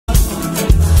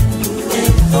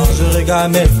je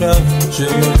regarde mes frères, je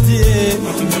me dis,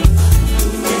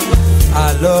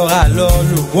 alors,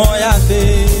 louons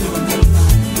Yahvé.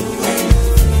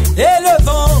 Et le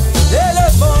vent, et le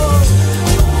vent.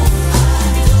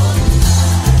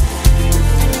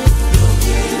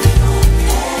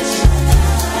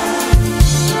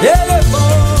 Et le vent.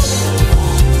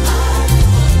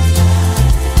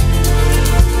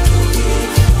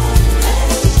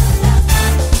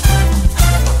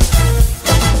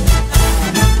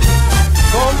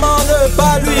 Comment ne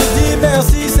pas lui dire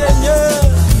merci Seigneur?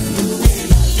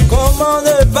 Comment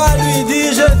ne pas lui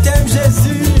dire je t'aime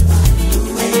Jésus?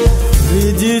 Lui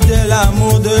dire de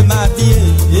l'amour de ma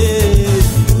vie.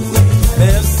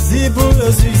 Merci pour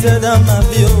le succès dans ma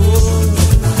vie.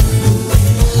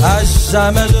 À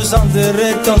jamais je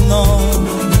chanterai ton nom.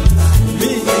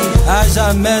 Oui, à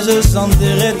jamais je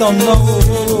chanterai ton nom.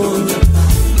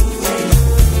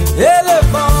 Et le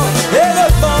vent, et le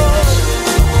vent.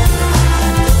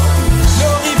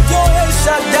 Glorifions El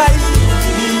Shaddai.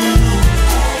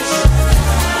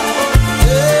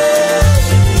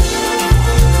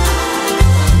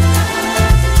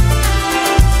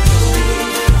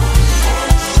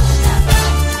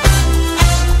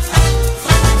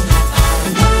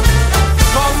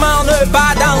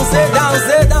 Pas danser,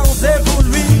 danser, danser pour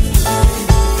lui.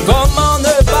 Comment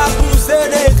ne pas pousser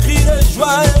des cris de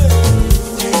joie,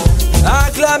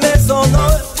 acclamer son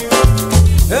nom.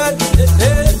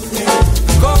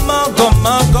 Comment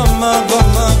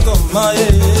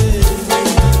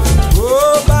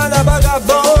oh,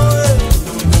 balabagabon.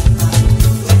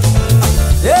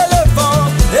 Et le vent,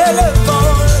 et le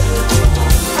vent.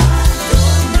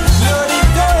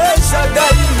 Glorifions El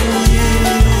Shaddai.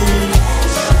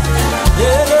 Et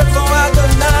le vent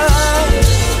Adonai,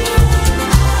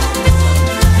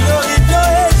 glorifions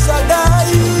El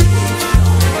Shaddai.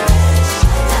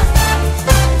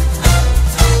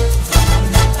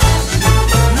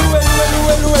 Louez,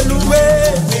 louez, louez, louez,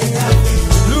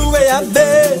 louez Yahvé.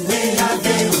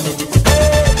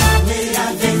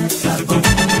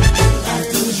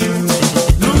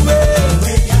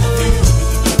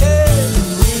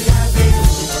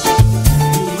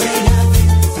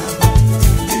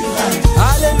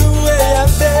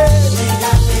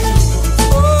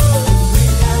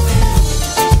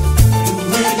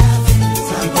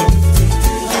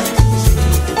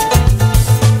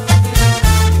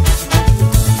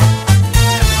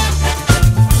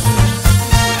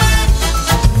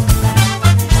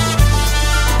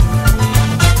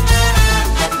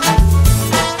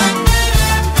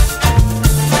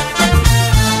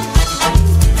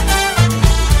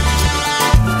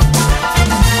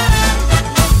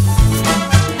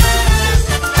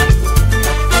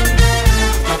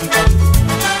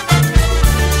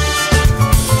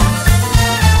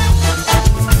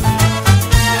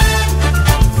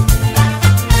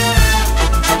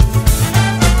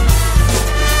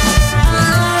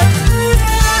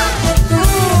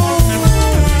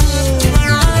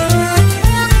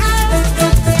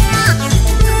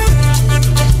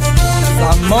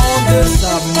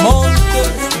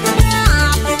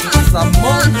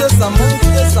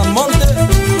 Ça monte.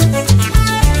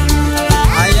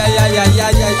 Aïe, aïe, aïe, aïe,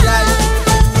 aïe, aïe, aïe.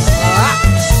 Ah.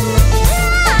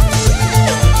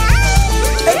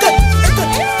 Écoute,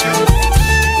 écoute.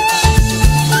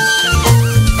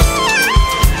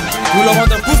 Tout le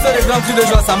monde pousse les grands cris de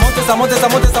joie. Ça monte, ça monte, ça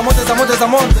monte, ça monte, ça monte, ça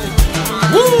monte.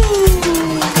 Wouh!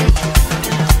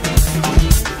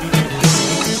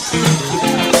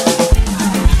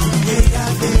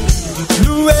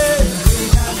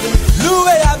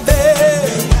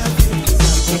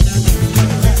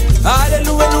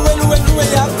 Alléluia, loué, loué, loué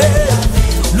Yahvé.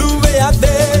 Loué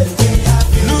Yahvé.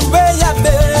 Loué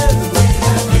Yahvé.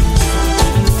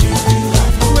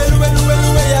 Loué, loué, loué,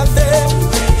 loué Yahvé.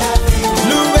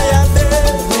 Loué Yahvé.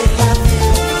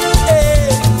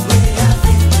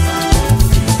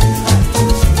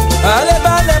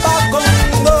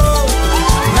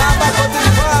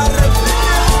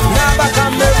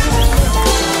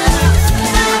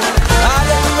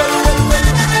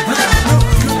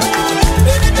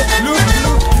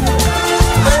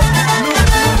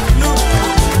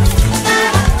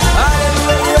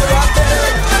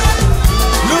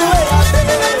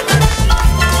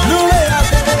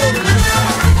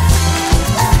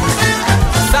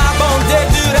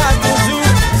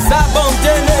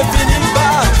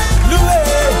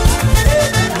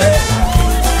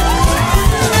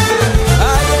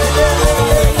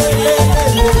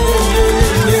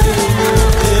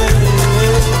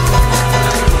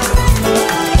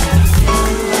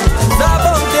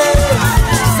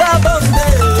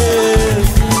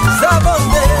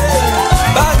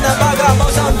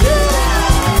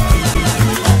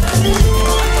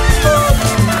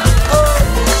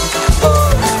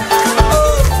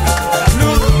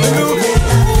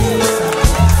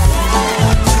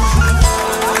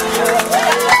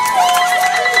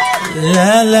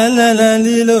 La la la la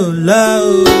lilo la.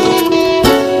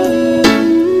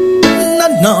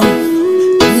 No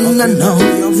no no no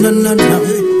no no no.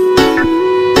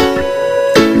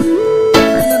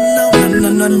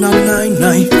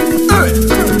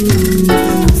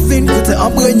 Fin que t'es un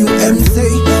brand new MC,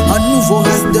 un nouveau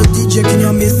reste de DJ qui a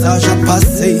un message à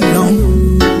passer. Non,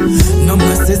 non,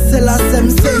 moi c'est la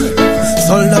SMC.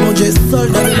 Soldat mon Dieu,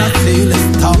 soldat de la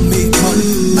céleste armée.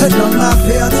 Un homme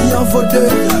averti en vaut deux.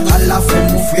 À la fin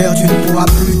mon frère, tu ne pourras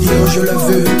plus dire je le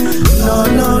veux. Non,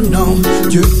 non, non,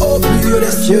 Dieu au milieu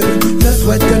des cieux ne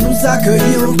souhaite que nous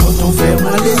accueillir quand on ferme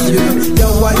les yeux. Yo,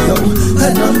 yo,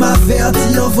 un homme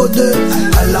averti en vaut deux.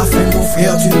 À la fin mon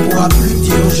frère, tu ne pourras plus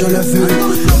dire je le veux.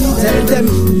 Tel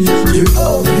t'aime, Dieu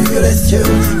au milieu des cieux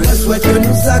ne souhaite que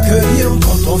nous accueillir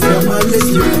quand on ferme les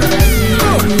yeux.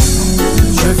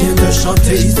 Je viens de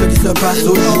chanter ce qui se passe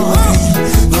aujourd'hui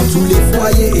dans tous les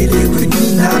foyers et les rues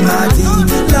d'Inamadi.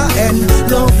 La haine,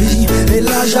 l'envie et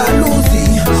la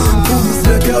jalousie pourrissent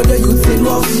le cœur de youth et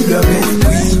noircissent leur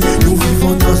esprit. Nous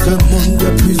vivons dans un monde de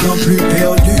plus en plus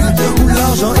perdu où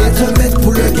l'argent est un maître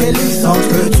pour lequel ils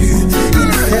s'entretuent.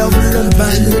 Ils servent le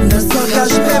mal, ne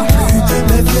s'engagent même plus.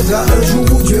 Mais viendra un jour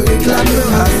où Dieu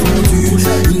réclamera son dû.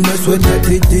 Il ne souhaite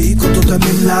t'aider quand on te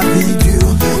mène la vie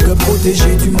dure, te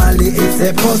protéger du mal et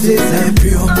ses pensées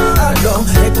impures. Alors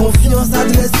aie confiance,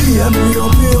 adresse-lui un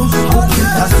murmure pour qu'il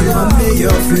t'assure un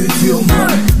meilleur futur.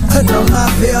 Un homme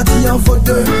averti en vaut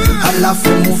deux. À la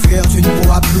fin mon frère, tu ne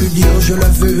pourras plus dire je le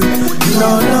veux.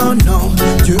 Non, non, non,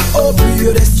 Dieu au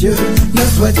milieu des cieux ne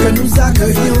souhaite que nous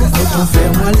accueillir quand on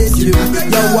ferme les yeux.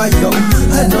 Yo, yo,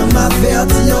 un homme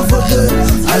averti en vaut deux.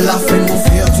 À la fin mon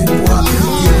frère, tu ne pourras plus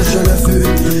dire je le veux.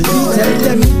 Tel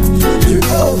t'aime, Dieu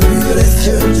au milieu des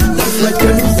cieux ne souhaite que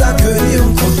nous accueillir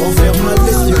quand on ferme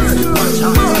les yeux.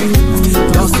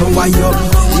 Dans son royaume,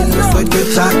 il ne souhaite que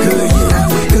t'accueillir,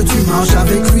 que tu marches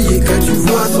avec lui et que tu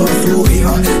vois son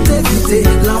sourire. D'éviter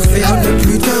l'enfer, ne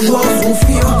plus te voir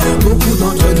souffrir. Beaucoup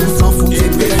d'entre nous s'en foutent et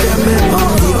préfèrent même en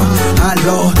rire.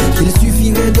 Alors qu'il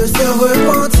suffirait de se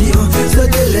repentir, se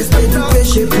délester du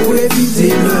péché pour éviter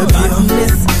le pire.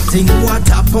 Think what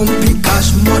happened,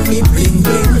 cash money bling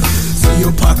bling. Si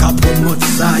y'a pas qu'à promote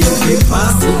ça, y'a fait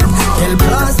passer. Quelle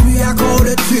place lui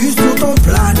accordes-tu sur ton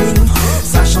planning,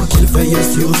 sachant qu'il veille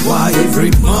sur toi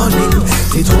every morning?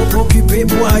 T'es trop occupé,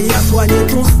 boy, à soigner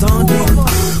ton standing,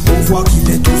 pour voir qu'il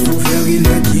est tout sauveur et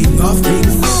le king of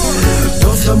kings.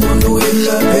 Dans ce monde où il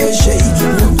le péché,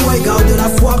 mon boy garde la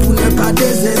foi pour ne pas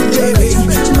désespérer.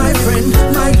 My friend,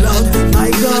 my Lord, my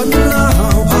God,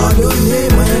 Lord,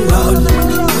 pardonnez-moi, Lord.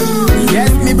 Yes,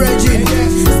 me brethren,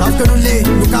 savent que nous n'est,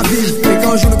 nous qu'à vivre, et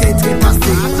qu'un jour nous qu'à être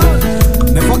passé.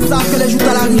 Mais faut que savent que les jours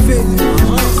à l'arrivée,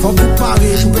 faut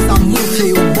préparer pour que ça monte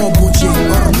au bon bout de Dieu,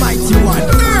 Almighty One.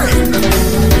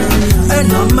 Un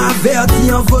homme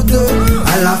averti en vaut deux.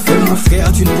 À la fin mon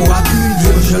frère, tu ne pourras plus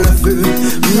dire je le veux.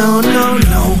 Non, non,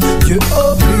 non, Dieu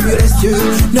au plus des cieux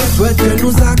ne souhaite que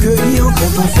nous accueillir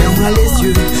quand on ferme les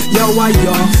yeux. Yo,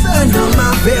 yo, un homme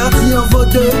averti en vaut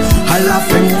deux. À la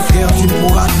fin mon frère, tu ne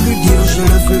pourras plus dire je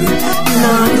le veux.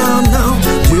 Non, non, non,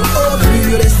 Dieu au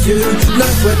plus des cieux ne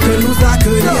souhaite que nous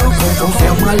accueillir quand on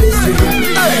ferme les yeux.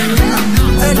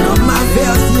 Un homme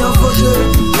averti en vaut deux.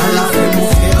 À la fin mon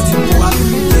frère, tu ne pourras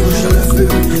plus dire je le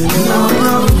veux. Non,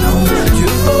 non, non, Dieu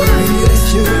au milieu des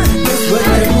cieux ne souhaite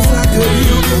que nous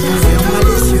accueillir quand on ferme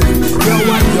les yeux. Yo,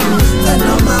 yo, un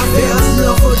homme averti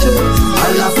en vaut deux. À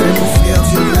la fin mon frère,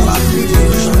 tu ne pourras plus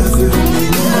dire je le veux.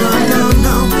 Non, non,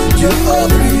 non, Dieu au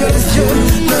milieu des cieux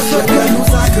ne souhaite que nous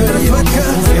accueillir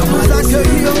quand on ferme les yeux.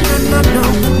 Non,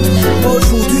 non,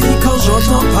 aujourd'hui quand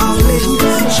j'entends parler,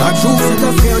 chaque jour c'est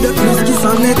un frère de plus qui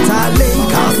s'en est allé,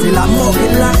 car c'est la mort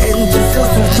et la haine qui se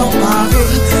sont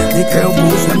emparés des cœurs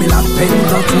bouges, mais la peine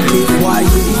dans tous les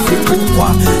foyers. C'est pourquoi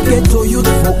ghetto youth,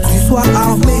 faut que tu sois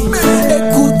armé.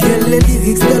 Écoute bien les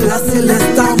lyrics de la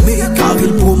céleste armée, car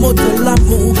ils promotent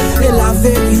l'amour et la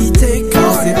vérité,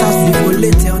 car c'est à suivre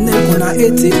l'éternel qu'on a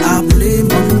été appelé.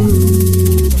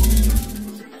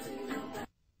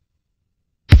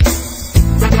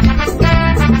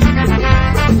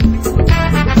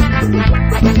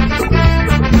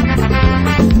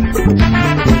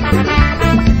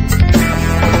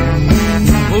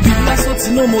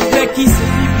 Nos mots qui se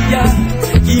Libya,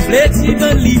 qui plaît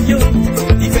dans l'Ivio,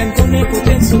 ils viennent connaître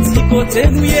côté sorti côté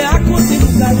mouillé à côté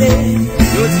nous aller.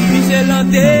 Yo dirige l'un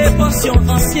des pensions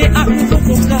anciens à nouveau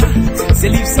contrat. C'est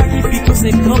livre ça qui pique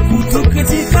conséquent pour tout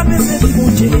crédit qu'a besoin du bon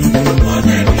Dieu.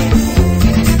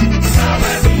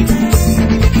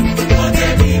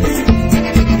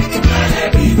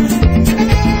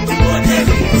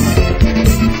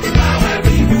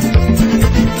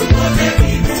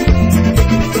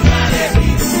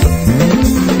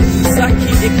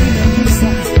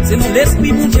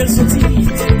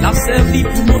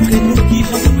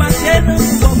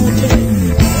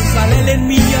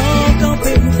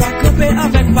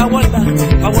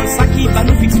 pas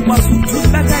nous fixer pas sous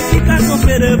toute la taille qui casse en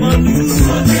fait devant nous.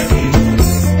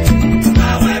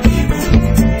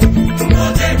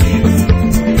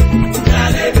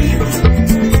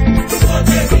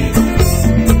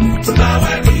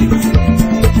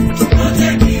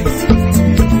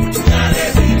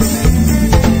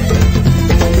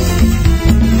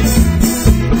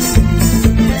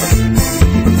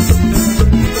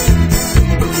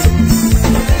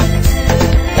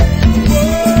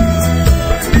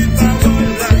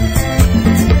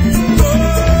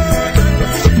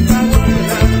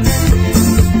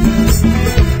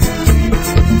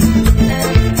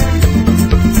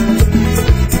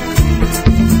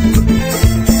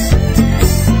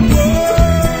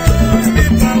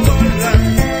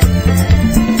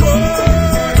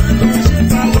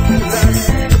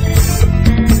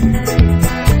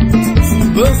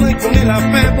 Besoin qu'on ait la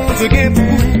paix, bon Dieu gagne pour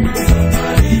vous.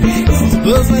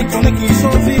 Besoin qu'on ait qui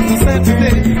sont vivre en sainteté.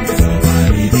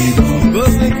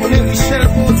 Besoin qu'on ait richesse,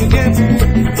 bon Dieu gagne pour vous.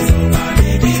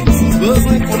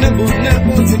 Besoin qu'on ait bonheur,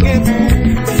 bon Dieu gagne pour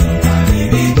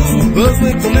vous.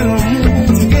 Besoin qu'on ait l'amour,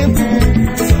 bon Dieu gagne pour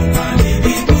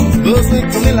vous. Besoin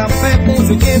qu'on ait la paix, bon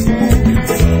Dieu gagne pour vous.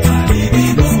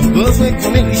 Besoin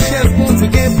qu'on ait richesse, bon Dieu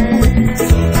gagne pour vous.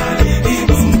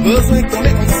 Besoin qu'on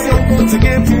ait onction, bon Dieu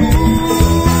gagne pour vous.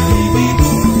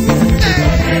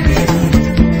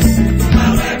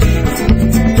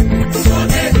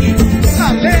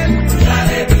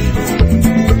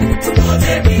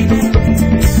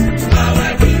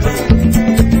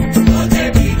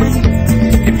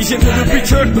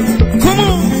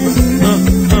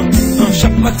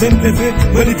 Chaque matin, levé,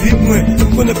 moi les vivre, moi.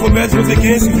 Vous connaissez combien de choses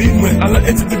qui sont vivre, moi. À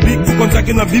l'intérieur public, pour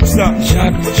contacter dans la Bible, ça.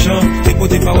 Chaque chant,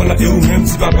 écouter des paroles là, et ou même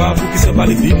si papa, pour qui se parle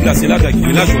de Bible, là, c'est là qui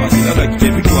fait la joie, c'est là qui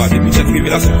fait la victoire, depuis cette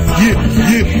révélation. Yeah,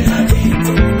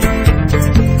 yeah.